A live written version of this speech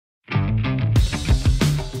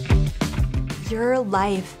Your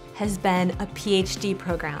life has been a PhD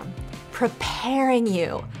program, preparing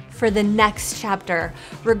you for the next chapter.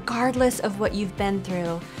 Regardless of what you've been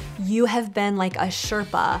through, you have been like a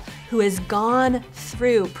Sherpa who has gone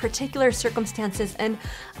through particular circumstances, and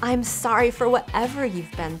I'm sorry for whatever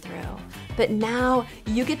you've been through. But now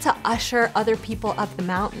you get to usher other people up the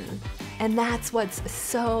mountain. And that's what's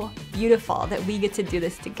so beautiful, that we get to do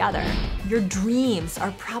this together. Your dreams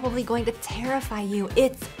are probably going to terrify you.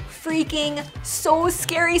 It's freaking so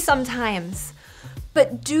scary sometimes.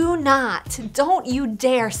 But don't you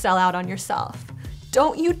dare sell out on yourself.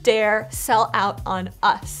 Don't you dare sell out on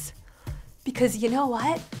us. Because you know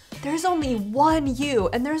what? There's only one you,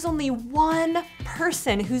 and there's only one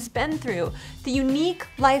person who's been through the unique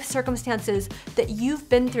life circumstances that you've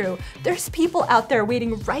been through. There's people out there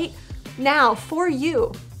waiting right now for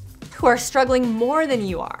you who are struggling more than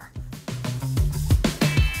you are.